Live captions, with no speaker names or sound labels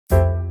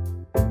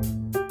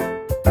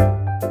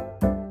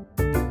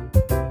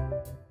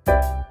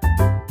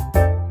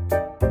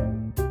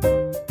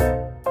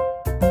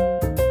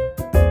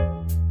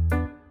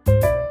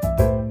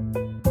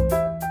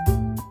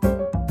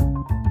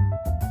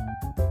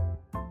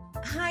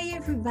Hi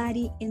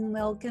everybody and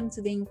welcome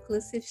to the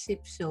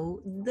Inclusiveship Show,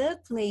 the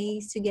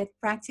place to get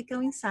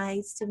practical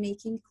insights to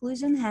make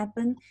inclusion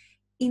happen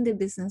in the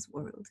business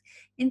world.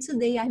 And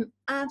today I'm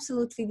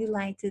absolutely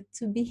delighted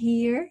to be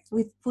here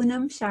with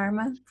Poonam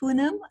Sharma.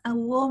 Poonam, a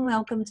warm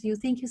welcome to you.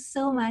 Thank you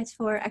so much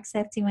for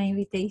accepting my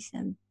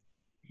invitation.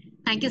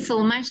 Thank you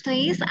so much,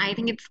 Thais. I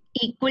think it's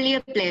equally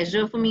a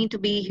pleasure for me to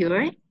be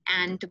here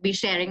and to be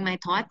sharing my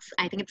thoughts.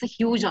 I think it's a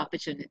huge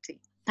opportunity.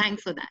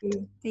 Thanks for that.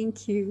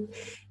 Thank you.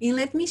 And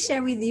let me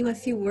share with you a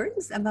few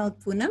words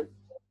about Poonam.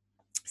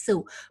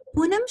 So,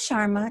 Poonam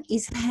Sharma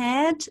is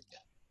head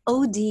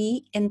OD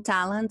and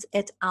talent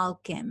at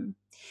Alkem.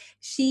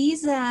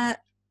 She's a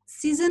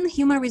seasoned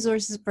human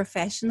resources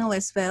professional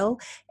as well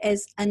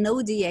as an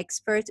OD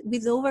expert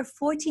with over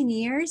 14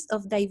 years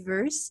of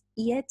diverse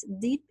yet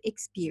deep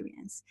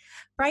experience.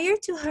 Prior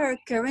to her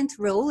current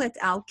role at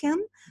Alkem,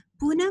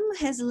 Poonam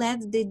has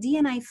led the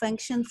D&I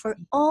function for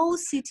all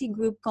Citi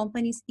Group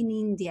companies in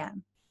India.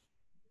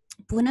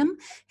 Poonam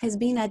has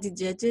been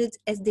adjudged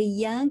as the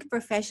Young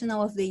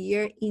Professional of the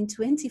Year in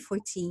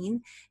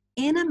 2014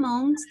 and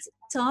amongst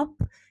top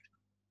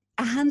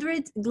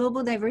 100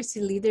 global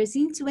diversity leaders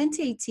in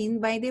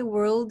 2018 by the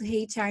World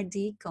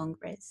HRD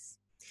Congress.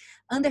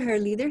 Under her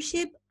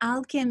leadership,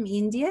 Alkem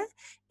India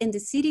and the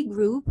Citi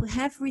Group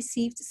have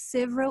received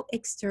several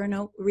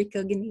external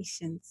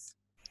recognitions.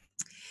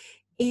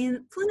 And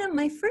Poonam,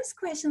 my first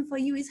question for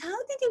you is, how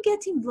did you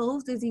get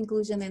involved with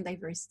inclusion and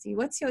diversity?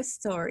 What's your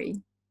story?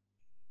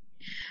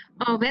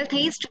 Well,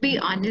 Thais, to be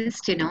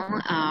honest,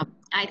 I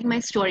think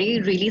my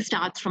story really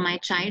starts from my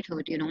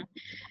childhood,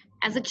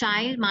 As a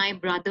child, my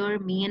brother,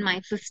 me and my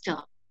sister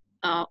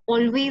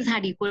always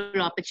had equal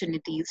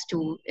opportunities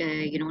to,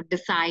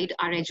 decide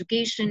our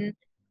education,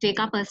 take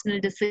our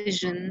personal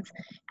decisions,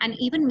 and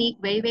even make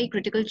very, very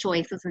critical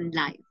choices in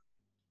life.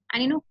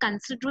 And,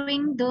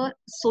 considering the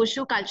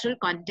socio-cultural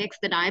context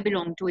that I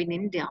belong to in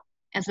India,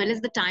 as well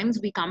as the times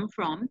we come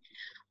from,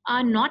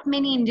 not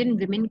many Indian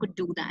women could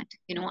do that.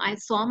 I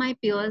saw my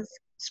peers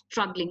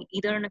struggling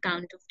either on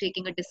account of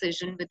taking a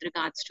decision with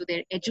regards to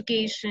their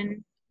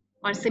education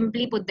or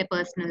simply put their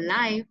personal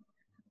life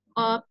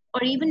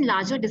or even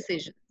larger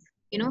decisions.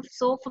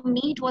 So for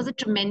me, it was a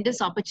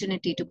tremendous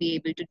opportunity to be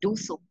able to do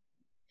so.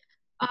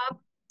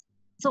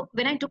 So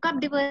when I took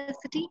up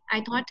diversity,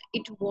 I thought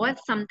it was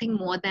something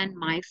more than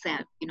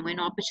myself, an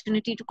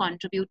opportunity to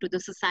contribute to the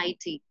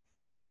society,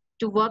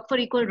 to work for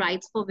equal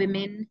rights for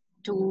women,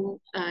 to,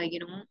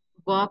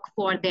 work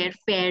for their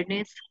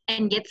fairness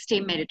and yet stay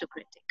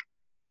meritocratic.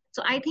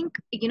 So I think,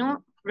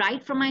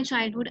 right from my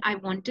childhood, I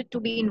wanted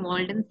to be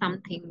involved in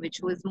something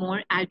which was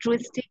more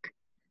altruistic,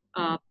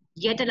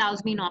 yet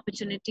allows me an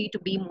opportunity to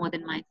be more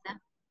than myself.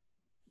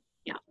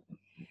 Yeah.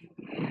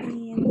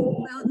 And,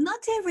 well, not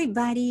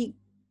everybody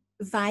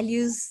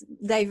values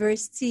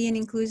diversity and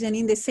inclusion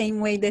in the same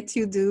way that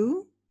you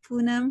do,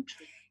 Poonam.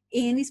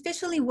 And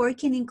especially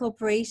working in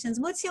corporations,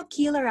 what's your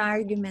killer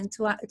argument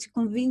to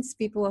convince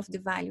people of the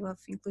value of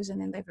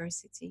inclusion and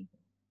diversity?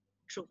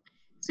 True.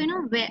 So,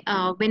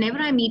 whenever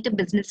I meet a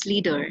business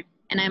leader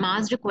and I'm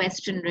asked a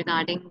question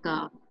regarding,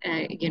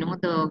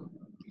 the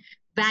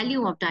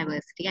value of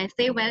diversity, I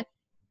say, well,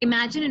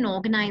 imagine an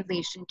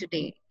organization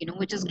today,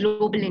 which is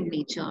global in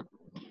nature,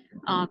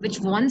 which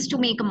wants to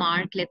make a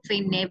mark, let's say,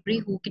 in every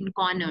hook and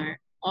corner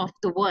of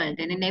the world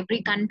and in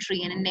every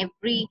country and in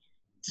every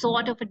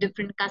sort of a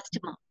different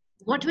customer.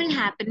 What will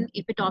happen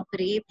if it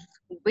operates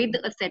with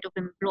a set of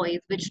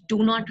employees which do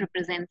not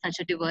represent such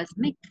a diverse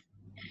mix?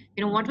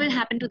 What will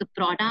happen to the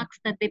products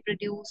that they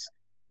produce?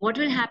 What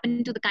will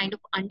happen to the kind of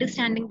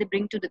understanding they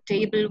bring to the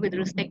table with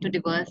respect to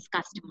diverse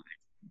customers?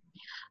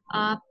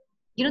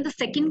 The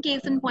second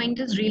case in point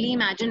is, really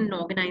imagine an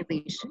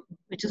organization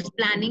which is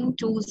planning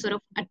to sort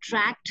of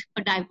attract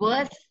a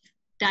diverse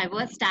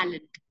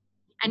talent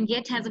and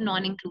yet has a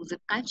non-inclusive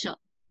culture.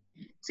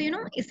 So,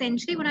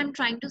 essentially what I'm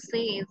trying to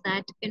say is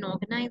that an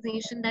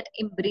organization that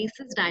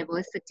embraces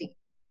diversity,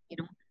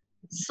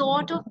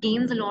 sort of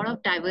gains a lot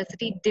of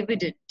diversity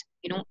dividend,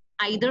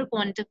 either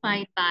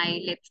quantified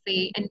by, let's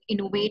say, an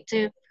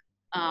innovative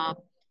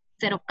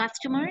set of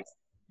customers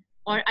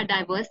or a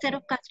diverse set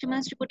of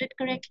customers, to put it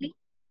correctly,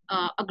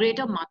 a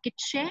greater market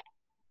share,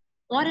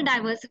 or a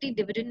diversity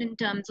dividend in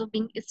terms of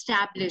being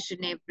established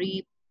in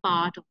every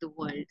part of the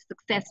world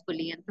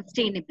successfully and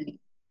sustainably.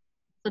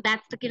 So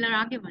that's the killer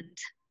argument.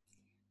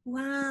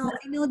 Wow,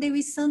 there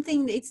is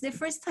something, it's the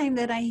first time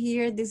that I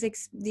hear this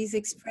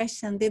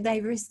expression, the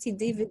diversity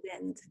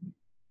dividend.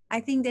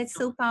 I think that's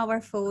so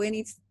powerful and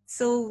it's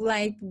so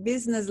like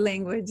business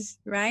language,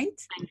 right?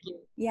 Thank you.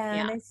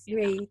 Yeah, that's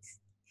great.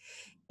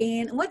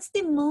 And what's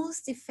the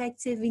most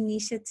effective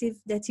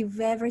initiative that you've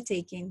ever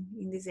taken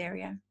in this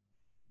area?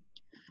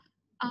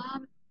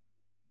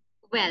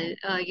 Well,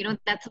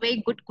 that's a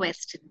very good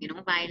question.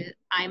 While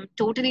I'm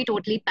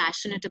totally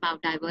passionate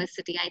about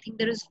diversity, I think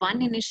there is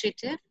one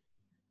initiative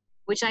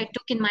which I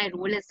took in my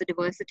role as the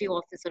diversity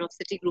officer of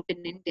Citigroup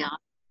in India,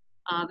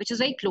 which is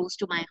very close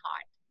to my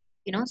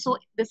heart. So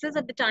this is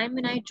at the time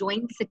when I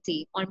joined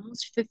Citi,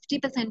 almost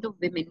 50% of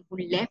women who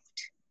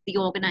left the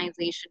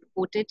organization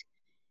quoted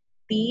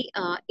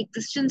the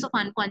existence of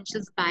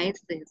unconscious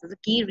biases is a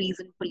key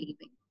reason for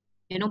leaving.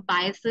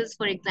 Biases,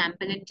 for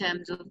example, in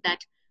terms of that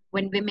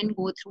when women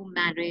go through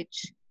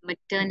marriage,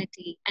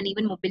 maternity, and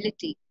even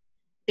mobility,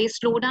 they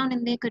slow down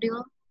in their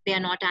career. They are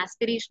not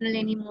aspirational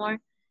anymore,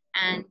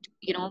 and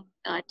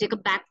take a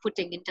back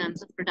footing in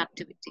terms of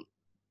productivity.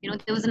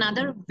 There was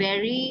another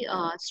very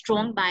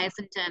strong bias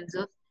in terms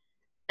of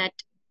that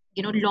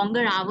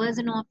longer hours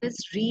in office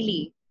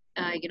really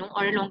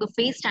or a longer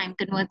face time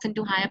converts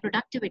into higher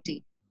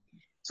productivity.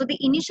 So the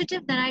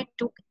initiative that I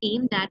took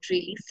aimed at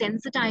really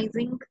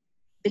sensitizing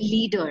the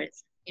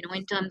leaders,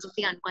 in terms of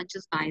the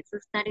unconscious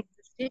biases that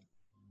existed,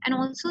 and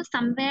also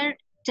somewhere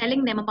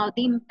telling them about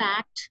the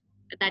impact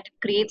that it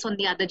creates on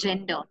the other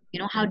gender,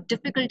 how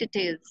difficult it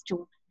is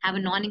to have a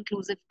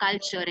non-inclusive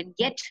culture and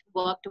yet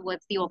work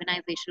towards the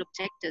organizational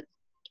objectives.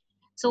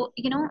 So,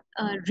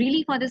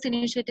 really for this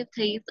initiative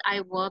phase,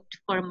 I worked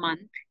for a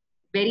month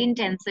very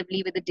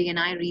intensively with the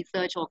D&I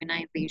research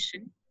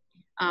organization,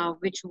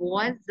 which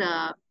was,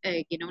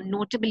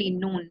 notably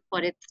known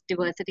for its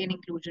diversity and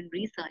inclusion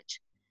research.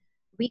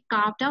 We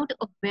carved out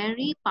a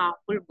very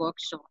powerful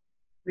workshop,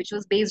 which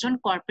was based on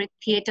corporate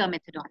theater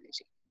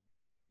methodology.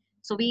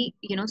 So we,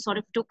 sort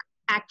of took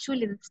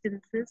actual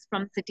instances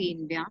from Citi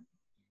India.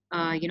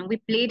 We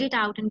played it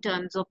out in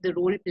terms of the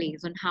role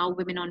plays on how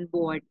women on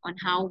board, on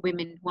how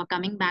women who are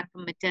coming back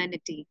from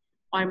maternity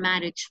or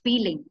marriage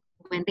feeling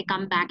when they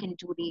come back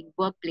into the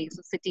workplace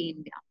of Citi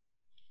India.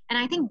 And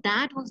I think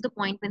that was the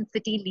point when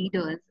Citi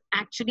leaders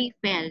actually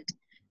felt,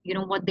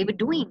 what they were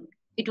doing.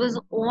 It was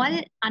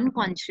all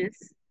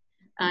unconscious.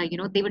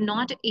 They were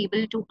not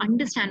able to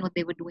understand what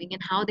they were doing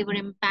and how they were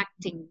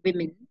impacting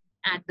women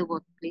at the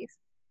workplace.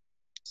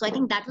 So I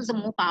think that was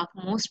the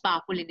most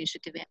powerful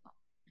initiative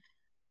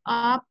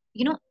ever.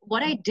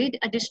 What I did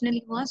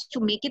additionally was to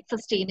make it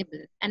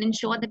sustainable and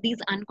ensure that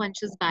these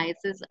unconscious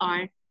biases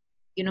are,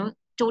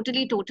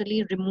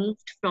 totally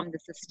removed from the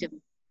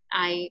system.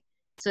 I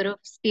sort of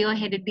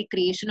spearheaded the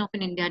creation of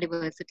an India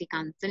Diversity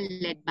Council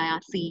led by our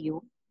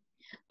CEO.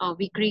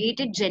 We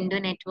created gender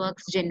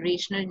networks,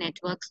 generational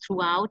networks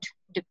throughout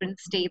different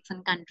states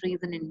and countries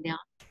in India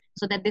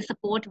so that they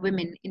support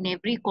women in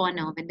every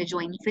corner when they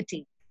join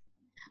Citi.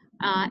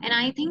 And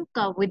I think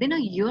within a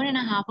year and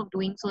a half of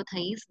doing so,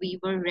 Thais, we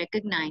were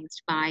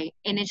recognized by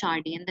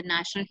NHRD and the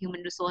National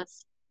Human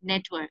Resource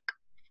Network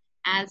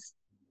as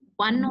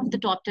one of the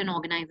top 10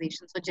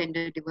 organizations for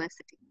gender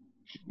diversity.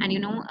 And,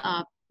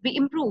 we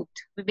improved.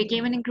 We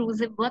became an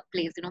inclusive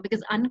workplace,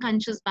 because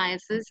unconscious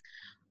biases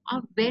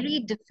are very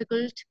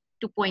difficult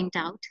to point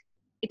out.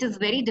 It is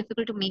very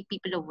difficult to make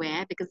people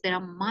aware because there are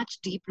much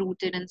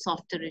deep-rooted and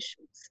softer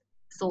issues.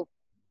 So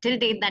till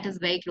date, that is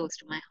very close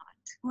to my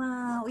heart.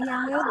 Wow,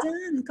 yeah, well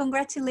done.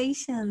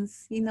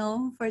 Congratulations,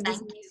 for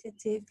this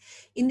initiative.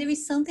 And there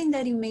is something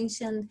that you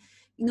mentioned,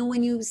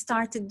 when you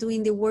started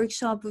doing the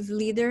workshop with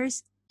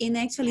leaders, and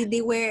actually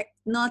they were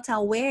not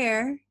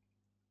aware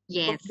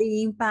of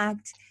the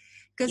impact.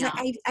 Because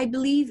I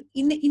believe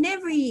in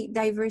every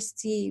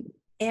diversity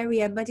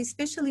area, but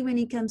especially when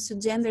it comes to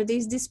gender,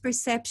 there's this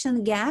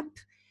perception gap.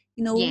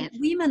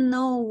 Women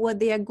know what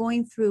they are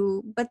going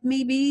through, but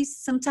maybe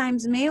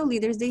sometimes male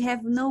leaders, they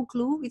have no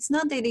clue. It's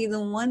not that they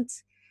don't want,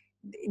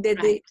 that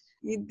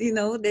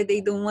that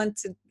they don't want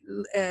to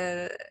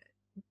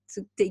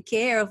take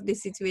care of the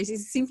situation.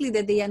 It's simply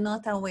that they are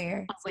not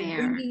aware. So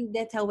bringing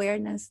that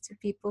awareness to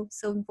people,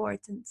 so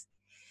important.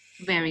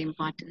 Very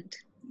important.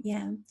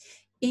 Yeah.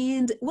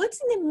 And what's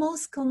the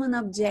most common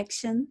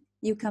objection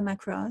you come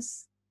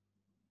across?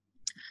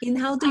 And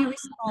how do you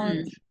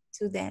respond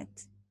to that?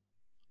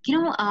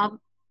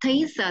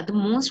 Thais, the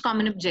most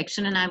common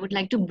objection, and I would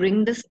like to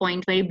bring this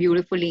point very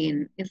beautifully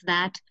in, is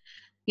that,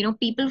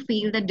 people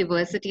feel that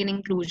diversity and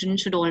inclusion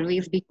should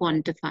always be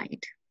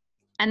quantified.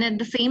 And at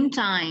the same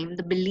time,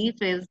 the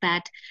belief is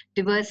that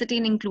diversity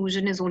and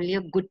inclusion is only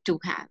a good to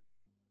have.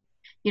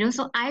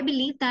 So I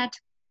believe that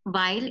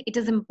while it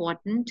is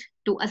important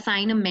to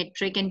assign a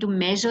metric and to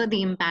measure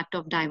the impact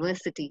of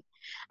diversity,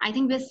 I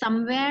think we're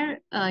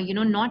somewhere,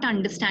 not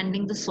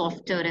understanding the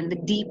softer and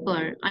the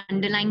deeper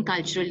underlying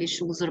cultural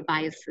issues or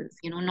biases.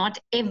 Not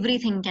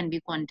everything can be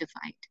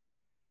quantified,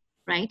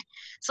 right?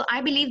 So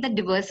I believe that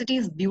diversity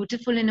is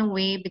beautiful in a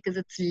way because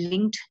it's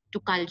linked to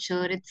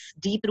culture. It's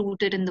deep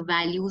rooted in the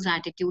values,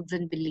 attitudes,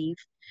 and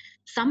beliefs.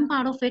 Some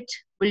part of it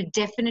will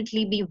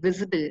definitely be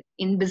visible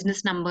in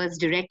business numbers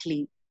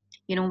directly,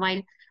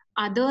 while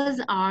others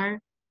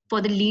are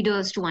for the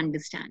leaders to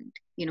understand.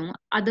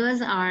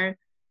 Others are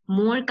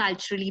more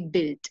culturally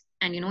built.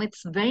 And,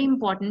 it's very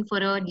important for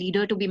a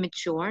leader to be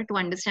mature, to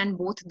understand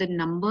both the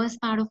numbers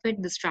part of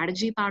it, the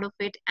strategy part of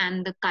it,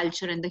 and the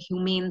culture and the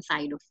humane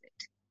side of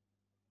it.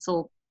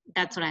 So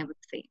that's what I would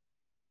say.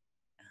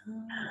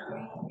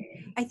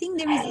 I think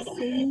there is a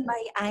saying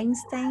by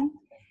Einstein.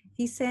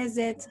 He says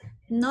that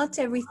not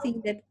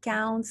everything that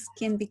counts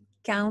can be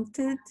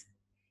counted,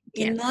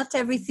 and not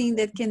everything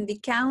that can be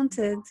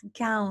counted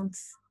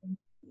counts.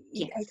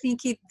 I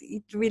think it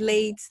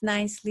relates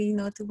nicely,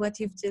 to what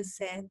you've just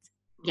said.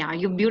 Yeah,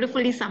 you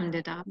beautifully summed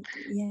it up.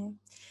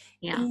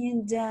 Yeah.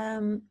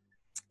 And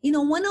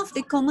one of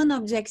the common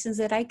objections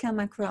that I come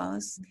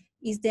across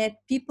is that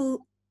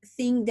people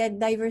think that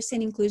diversity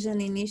and inclusion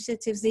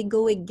initiatives, they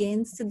go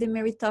against the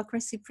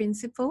meritocracy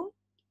principle.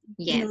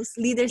 Yes.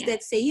 Leaders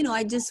that say,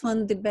 I just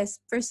want the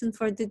best person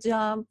for the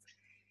job.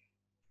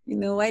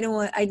 I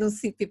don't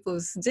see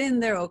people's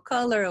gender or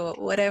color or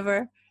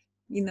whatever.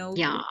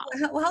 Yeah.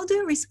 How do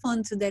you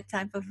respond to that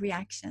type of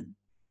reaction?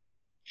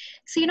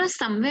 So,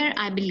 somewhere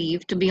I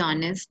believe, to be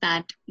honest,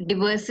 that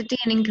diversity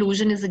and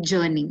inclusion is a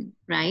journey,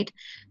 right?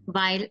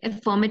 While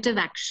affirmative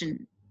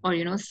action or,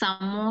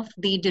 some of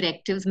the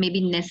directives may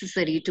be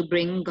necessary to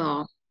bring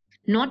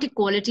not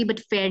equality, but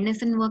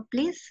fairness in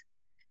workplace.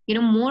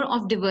 More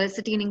of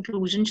diversity and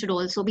inclusion should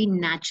also be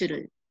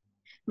natural.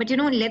 But,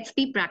 let's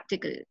be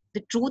practical.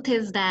 The truth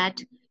is that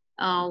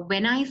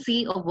when I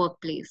see a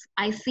workplace,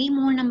 I see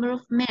more number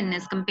of men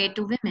as compared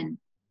to women.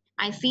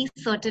 I see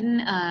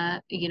certain, uh,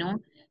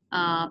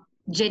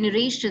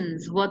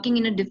 generations working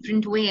in a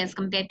different way as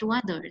compared to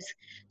others.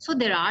 So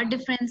there are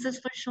differences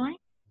for sure,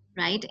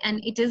 right?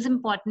 And it is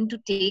important to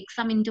take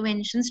some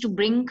interventions to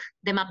bring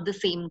them up the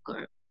same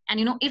curve. And,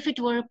 if it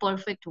were a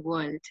perfect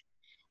world,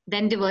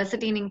 then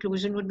diversity and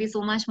inclusion would be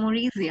so much more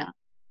easier.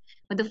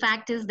 But the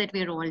fact is that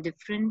we're all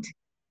different,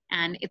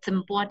 and it's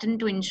important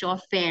to ensure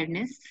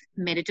fairness,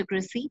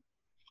 meritocracy,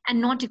 and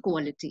not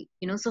equality.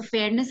 So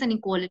fairness and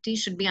equality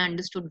should be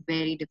understood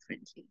very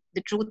differently.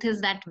 The truth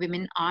is that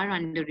women are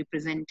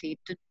underrepresented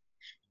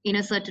in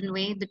a certain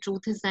way. The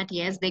truth is that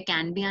yes, there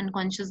can be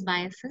unconscious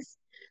biases.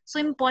 So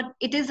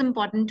it is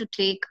important to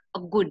take a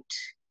good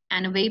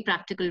and a very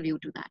practical view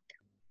to that.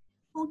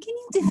 Well, can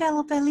you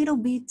develop a little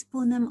bit,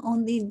 Poonam,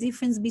 on the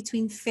difference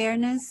between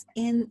fairness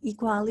and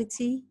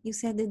equality? You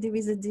said that there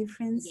is a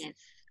difference.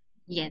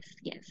 Yes.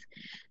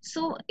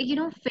 So,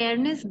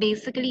 fairness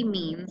basically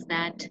means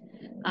that,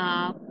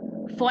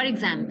 for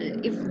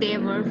example, if there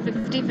were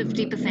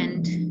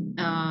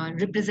 50-50%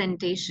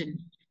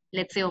 representation,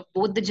 let's say, of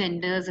both the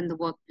genders in the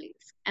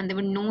workplace, and there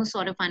were no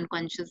sort of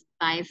unconscious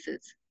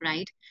biases,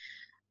 right?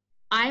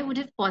 I would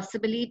have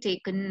possibly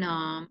taken,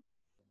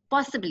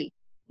 possibly,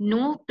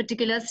 no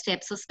particular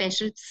steps or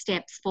special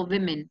steps for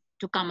women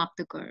to come up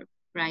the curve,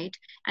 right?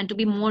 And to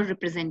be more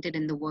represented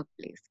in the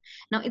workplace.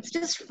 Now, it's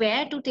just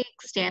fair to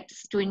take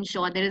steps to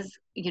ensure there is,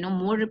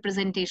 more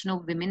representation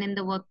of women in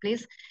the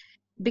workplace,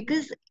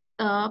 because,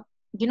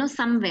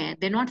 somewhere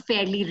they're not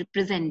fairly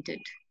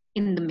represented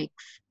in the mix,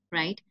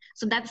 right?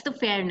 So that's the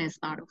fairness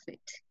part of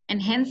it.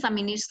 And hence,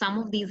 some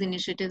of these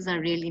initiatives are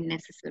really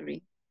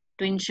necessary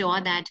to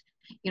ensure that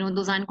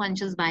those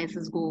unconscious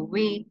biases go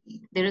away.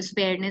 There is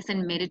fairness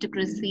and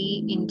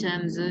meritocracy in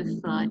terms of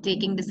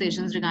taking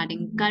decisions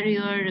regarding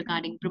career,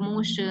 regarding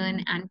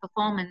promotion and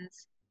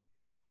performance.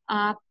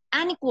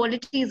 And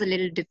equality is a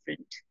little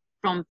different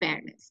from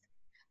fairness.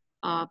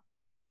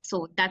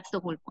 So that's the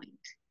whole point.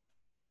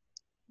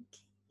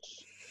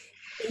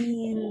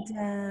 And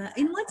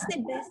what's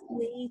the best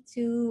way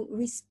to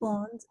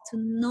respond to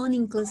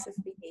non-inclusive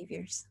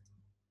behaviors?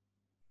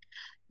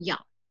 Yeah.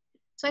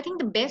 So I think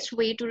the best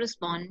way to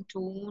respond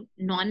to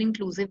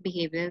non-inclusive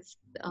behaviors,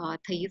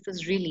 Thais,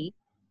 is really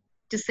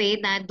to say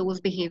that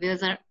those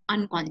behaviors are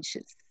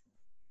unconscious,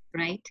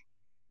 right?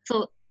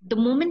 So the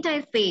moment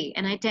I say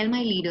and I tell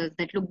my leaders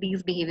that, look,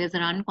 these behaviors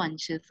are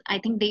unconscious, I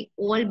think they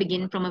all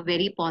begin from a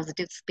very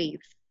positive space,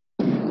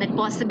 that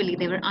possibly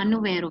they were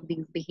unaware of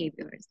these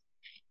behaviors.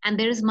 And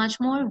there is much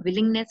more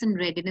willingness and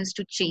readiness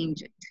to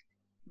change it,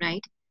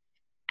 right?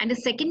 And the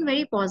second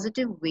very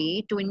positive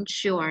way to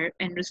ensure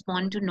and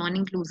respond to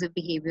non-inclusive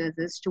behaviors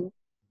is to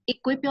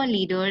equip your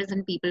leaders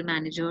and people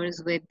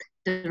managers with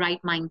the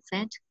right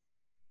mindset,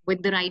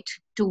 with the right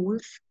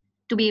tools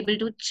to be able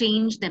to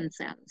change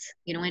themselves,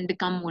 and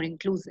become more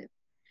inclusive.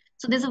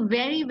 So there's a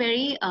very,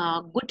 very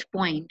good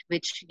point,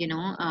 which,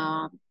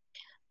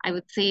 I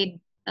would say,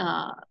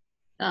 uh,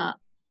 uh,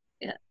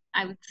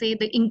 I would say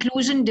the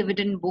inclusion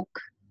dividend book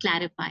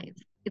clarifies.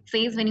 It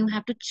says when you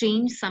have to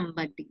change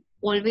somebody,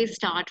 always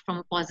start from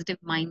a positive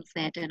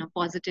mindset and a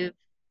positive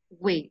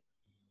way,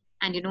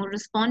 and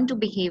respond to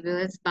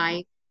behaviors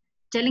by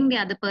telling the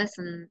other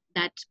person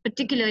that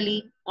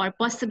particularly or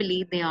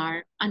possibly they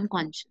are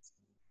unconscious,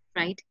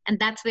 right? And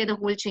that's where the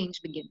whole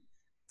change begins.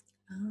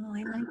 Oh,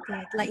 I like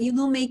that. Like, you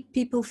don't make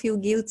people feel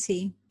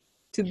guilty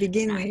to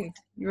begin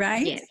with,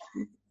 right?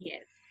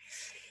 Yes.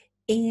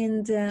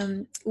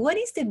 And what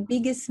is the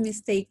biggest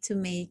mistake to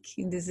make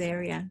in this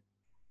area?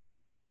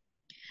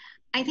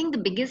 I think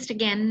the biggest,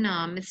 again,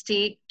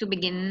 mistake to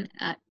begin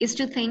is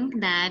to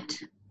think that,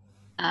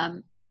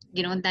 um,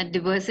 that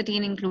diversity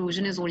and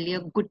inclusion is only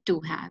a good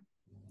to have,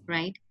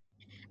 right?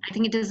 I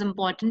think it is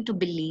important to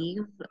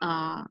believe,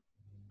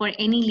 for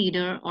any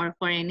leader or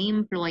for any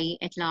employee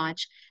at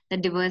large,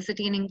 that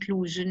diversity and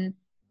inclusion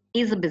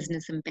is a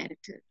business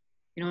imperative.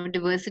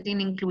 Diversity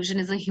and inclusion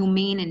is a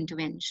humane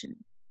intervention.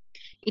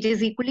 It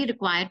is equally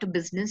required to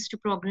business to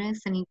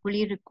progress and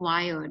equally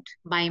required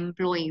by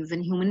employees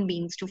and human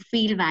beings to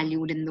feel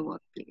valued in the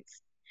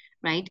workplace,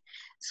 right?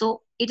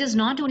 So it is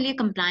not only a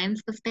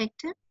compliance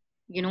perspective,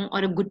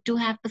 or a good to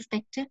have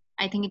perspective.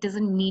 I think it is a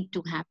need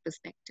to have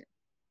perspective.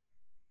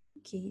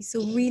 Okay,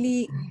 so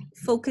really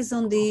focus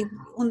on the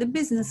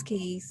business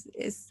case,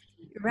 is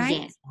right?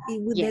 Yes,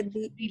 Would yes, that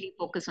be? really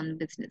focus on the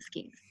business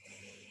case.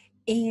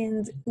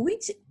 And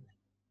what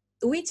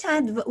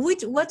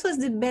was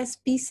the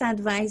best piece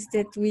advice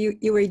that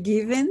you were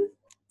given,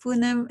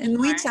 Poonam? And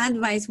which Sure.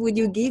 advice would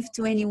you give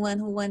to anyone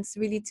who wants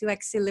really to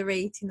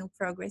accelerate,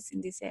 progress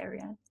in this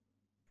area?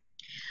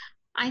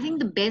 I think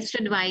the best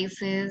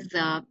advice is,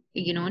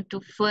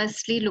 to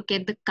firstly look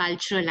at the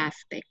cultural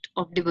aspect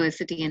of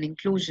diversity and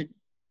inclusion,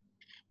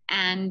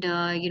 and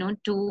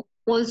to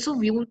also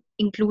view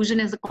inclusion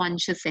as a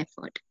conscious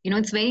effort.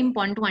 It's very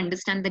important to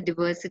understand that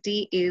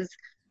diversity is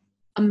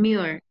a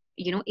mere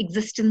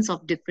existence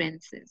of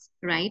differences,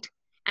 right?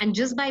 And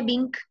just by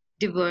being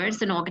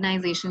diverse, an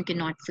organization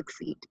cannot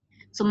succeed.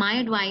 So my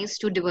advice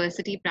to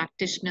diversity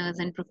practitioners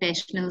and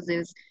professionals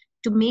is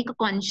to make a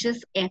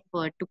conscious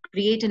effort to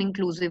create an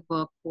inclusive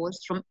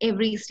workforce from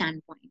every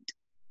standpoint,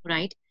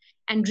 right?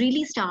 And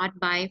really start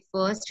by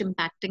first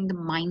impacting the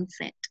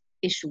mindset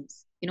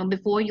issues,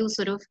 before you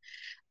sort of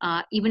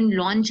even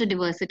launch a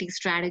diversity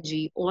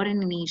strategy or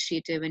an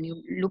initiative and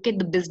you look at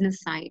the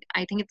business side.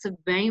 I think it's a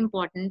very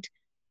important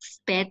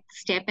step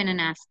and an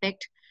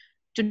aspect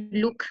to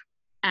look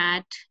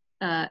at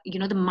the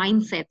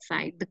mindset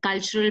side, the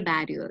cultural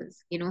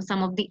barriers,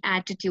 some of the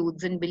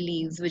attitudes and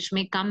beliefs which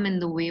may come in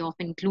the way of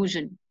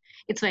inclusion.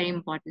 It's very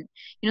important.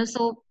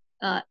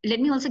 Let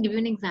me also give you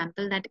an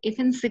example that if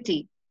in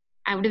Citi,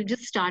 I would have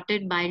just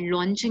started by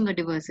launching a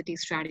diversity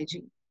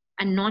strategy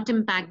and not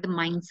impact the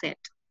mindset,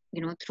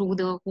 through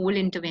the whole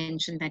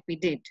intervention that we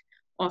did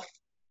of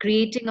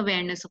creating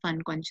awareness of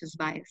unconscious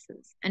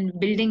biases and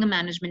building a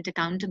management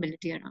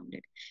accountability around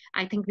it,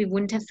 I think we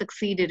wouldn't have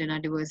succeeded in our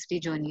diversity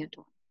journey at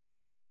all.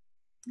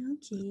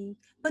 Okay,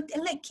 but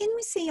like, can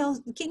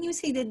you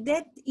say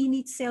that in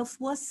itself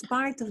was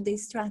part of the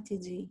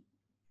strategy?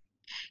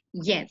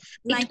 Yes,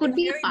 it Like in could the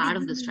be a very part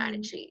of the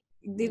beginning, strategy.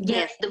 the very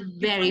Yes, the the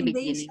very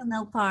beginning.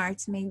 foundational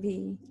part,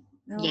 maybe.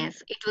 No.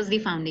 Yes, it was the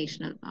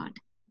foundational part.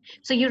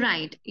 So you're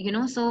right.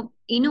 So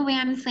in a way,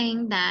 I'm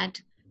saying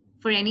that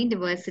for any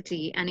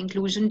diversity and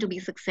inclusion to be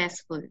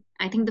successful,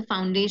 I think the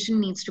foundation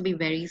needs to be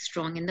very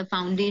strong. And the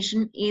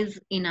foundation is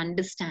in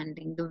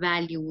understanding the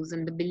values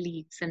and the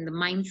beliefs and the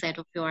mindset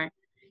of your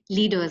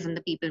leaders and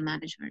the people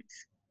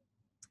managers.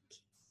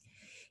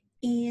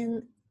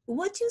 And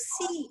what you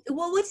see,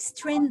 what is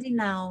trending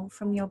now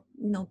from your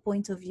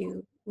point of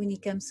view when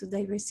it comes to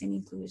diversity and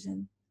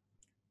inclusion?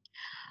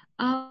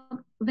 Well,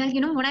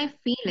 what I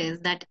feel is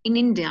that in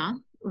India,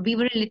 we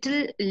were a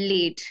little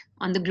late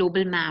on the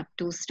global map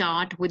to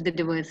start with the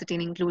diversity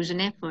and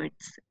inclusion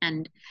efforts.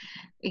 And,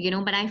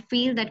 but I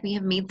feel that we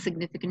have made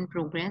significant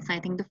progress. I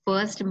think the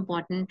first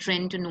important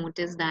trend to note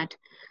is that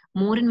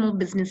more and more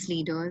business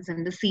leaders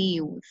and the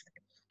CEOs,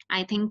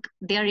 I think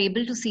they are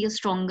able to see a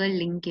stronger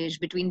linkage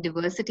between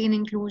diversity and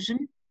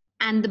inclusion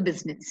and the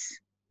business,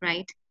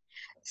 right?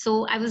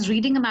 So I was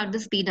reading about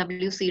this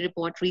PwC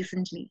report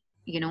recently,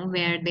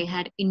 where they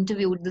had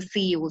interviewed the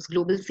CEOs,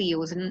 global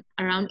CEOs, and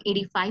around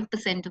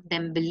 85% of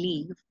them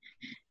believe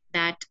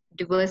that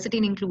diversity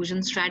and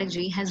inclusion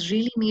strategy has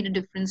really made a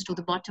difference to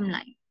the bottom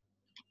line,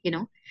 you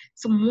know.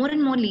 So more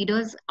and more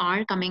leaders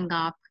are coming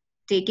up,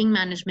 taking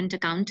management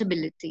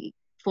accountability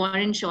for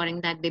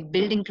ensuring that they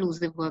build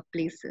inclusive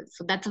workplaces.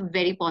 So that's a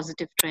very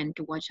positive trend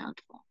to watch out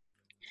for.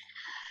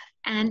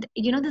 And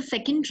the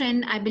second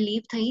trend, I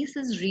believe, Thais,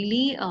 is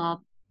really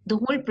the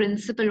whole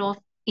principle of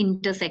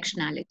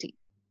intersectionality.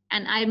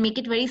 And I make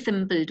it very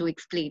simple to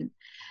explain,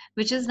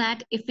 which is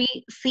that if we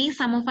see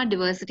some of our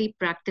diversity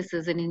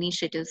practices and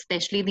initiatives,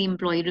 especially the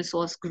employee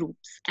resource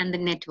groups and the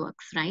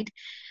networks, right,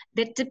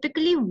 they're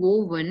typically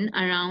woven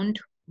around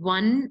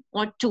one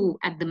or two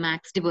at the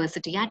max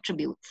diversity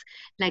attributes.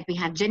 Like we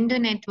have gender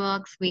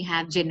networks, we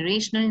have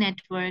generational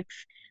networks,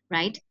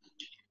 right?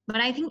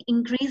 But I think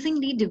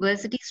increasingly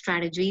diversity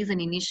strategies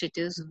and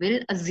initiatives will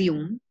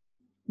assume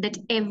that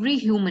every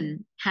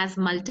human has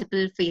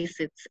multiple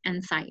facets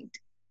and sides,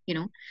 you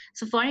know.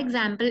 So for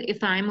example,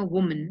 if I'm a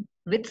woman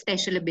with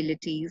special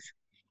abilities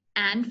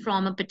and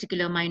from a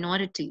particular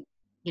minority,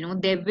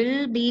 there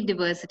will be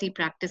diversity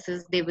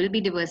practices, there will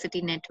be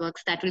diversity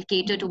networks that will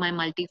cater to my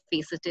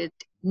multifaceted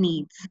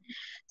needs.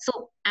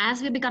 So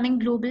as we're becoming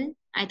global,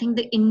 I think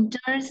the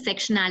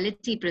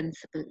intersectionality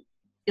principle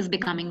is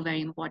becoming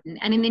very important.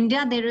 And in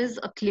India, there is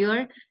a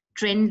clear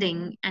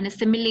trending and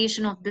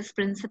assimilation of this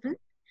principle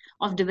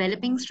of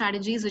developing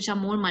strategies which are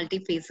more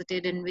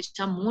multifaceted and which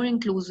are more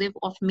inclusive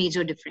of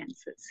major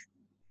differences.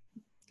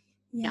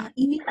 Yeah,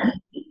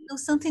 so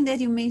something that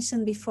you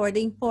mentioned before,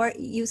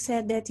 you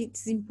said that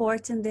it's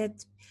important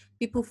that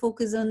people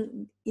focus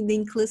on the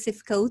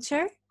inclusive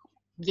culture.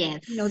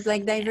 Yes.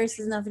 Like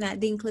diversity is not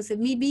the inclusive.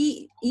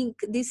 Maybe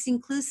this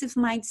inclusive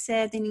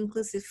mindset and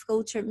inclusive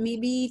culture,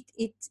 maybe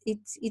it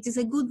is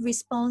a good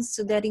response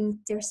to that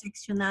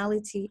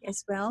intersectionality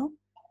as well.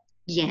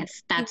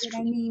 Yes, that's what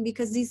true. I mean,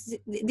 because an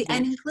Yes.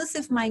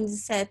 inclusive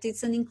mindset,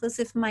 it's an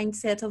inclusive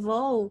mindset of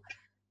all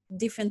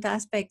different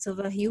aspects of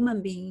a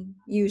human being,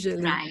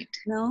 usually. Right.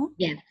 No?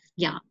 Yes.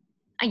 Yeah.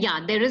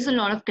 Yeah, there is a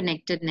lot of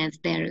connectedness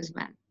there as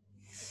well.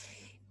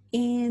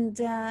 And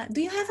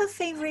do you have a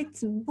favorite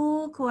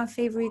book or a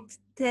favorite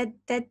TED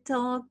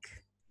Talk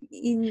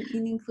in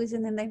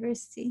inclusion and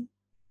diversity?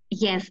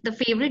 Yes, the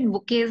favorite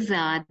book is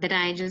that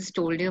I just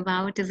told you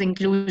about is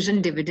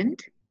Inclusion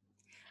Dividend.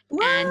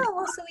 And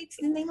Wow, so it's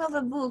the name of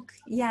a book.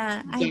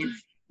 Yeah. yes,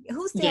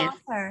 Who's the yes,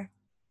 author?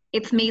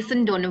 it's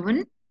Mason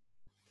Donovan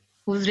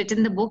who's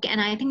written the book, and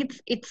I think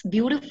it's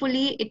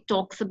beautifully, it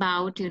talks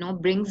about,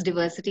 brings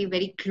diversity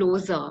very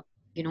closer,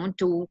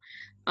 to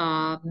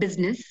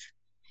business.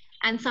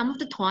 And some of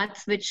the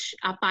thoughts which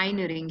are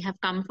pioneering have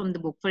come from the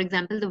book. For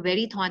example, the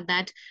very thought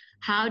that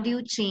how do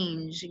you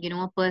change,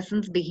 a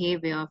person's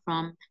behavior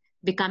from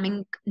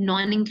becoming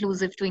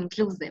non-inclusive to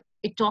inclusive?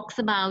 It talks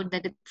about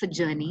that it's a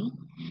journey,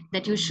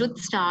 that you should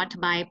start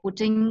by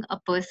putting a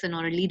person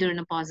or a leader in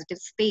a positive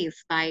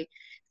space by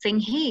saying,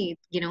 hey,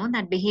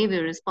 that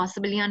behavior is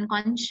possibly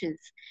unconscious.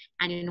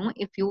 And,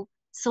 if you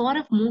sort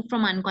of move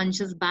from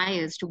unconscious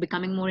bias to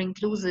becoming more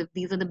inclusive,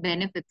 these are the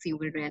benefits you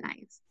will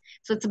realize.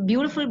 So it's a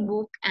beautiful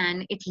book,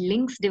 and it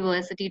links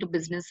diversity to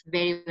business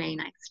very, very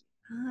nicely.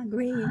 Ah,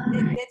 great.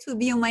 That will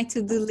be on my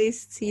to-do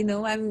list.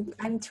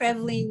 I'm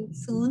traveling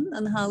soon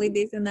on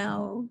holidays, and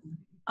I'll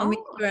make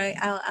Oh, sure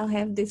I'll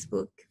have this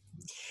book.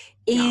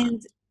 yeah.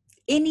 And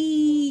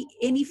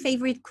any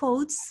favorite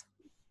quotes?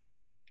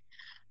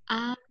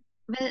 Uh,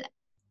 well,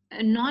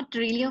 not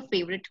really a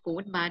favorite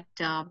quote, but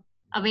a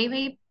very,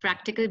 very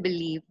practical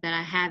belief that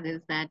I have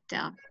is that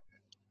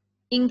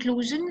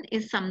inclusion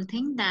is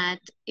something that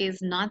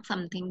is not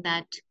something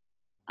that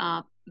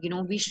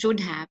we should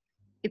have.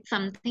 It's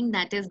something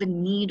that is the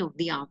need of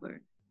the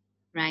hour,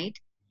 right?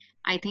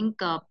 I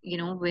think,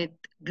 with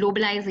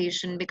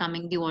globalization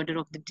becoming the order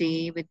of the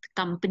day, with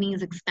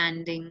companies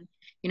expanding,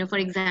 for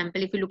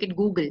example, if you look at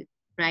Google,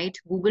 right?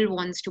 Google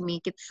wants to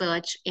make its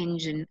search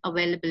engine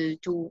available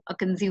to a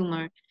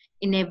consumer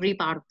in every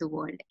part of the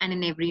world and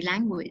in every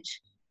language.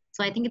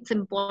 So I think it's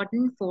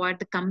important for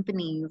the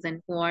companies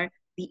and for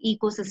the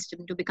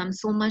ecosystem to become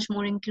so much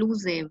more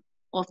inclusive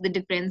of the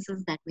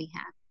differences that we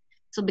have.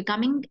 So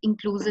becoming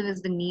inclusive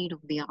is the need of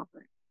the hour.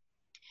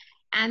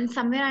 And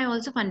somewhere I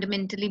also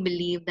fundamentally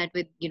believe that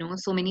with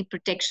so many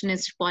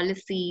protectionist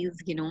policies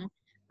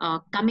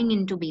coming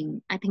into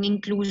being, I think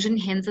inclusion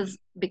hence is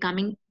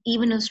becoming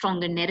even a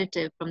stronger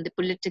narrative from the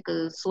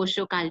political,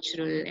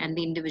 socio-cultural, and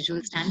the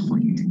individual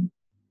standpoint.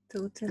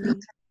 Totally.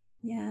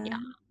 Yeah. Yeah.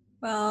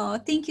 Well,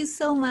 thank you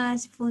so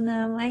much,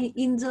 Poonam. I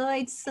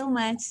enjoyed so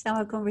much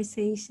our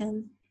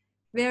conversation.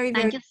 Very,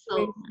 very Thank you so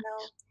much.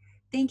 inspirational.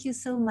 Thank you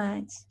so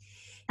much.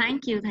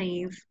 Thank you,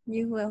 Thais.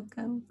 You're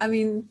welcome. I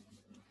mean,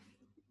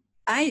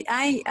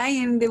 I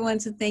am the one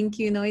to thank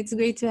you. It's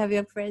great to have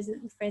your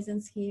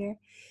presence here.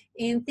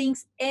 And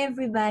thanks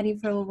everybody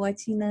for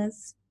watching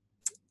us.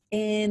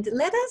 And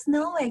let us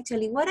know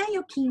actually, what are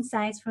your key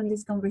insights from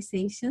this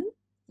conversation?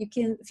 You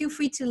can feel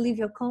free to leave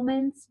your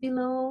comments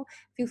below.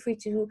 Feel free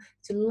to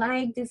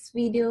like this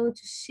video,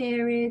 to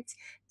share it,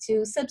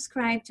 to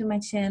subscribe to my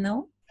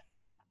channel.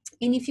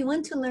 And if you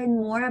want to learn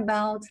more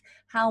about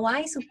how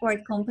I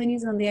support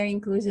companies on their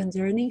inclusion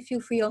journey, feel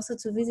free also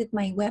to visit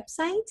my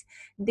website,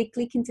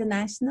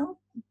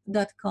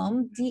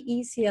 declicinternational.com,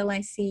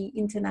 DECLIC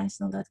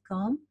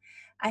international.com.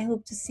 I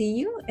hope to see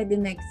you at the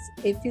next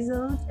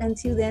episode.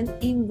 Until then,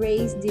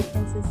 embrace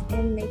differences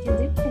and make a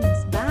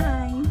difference.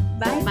 Bye.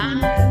 Bye.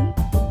 Bye.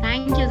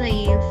 Thank you,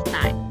 Thais.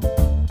 Bye.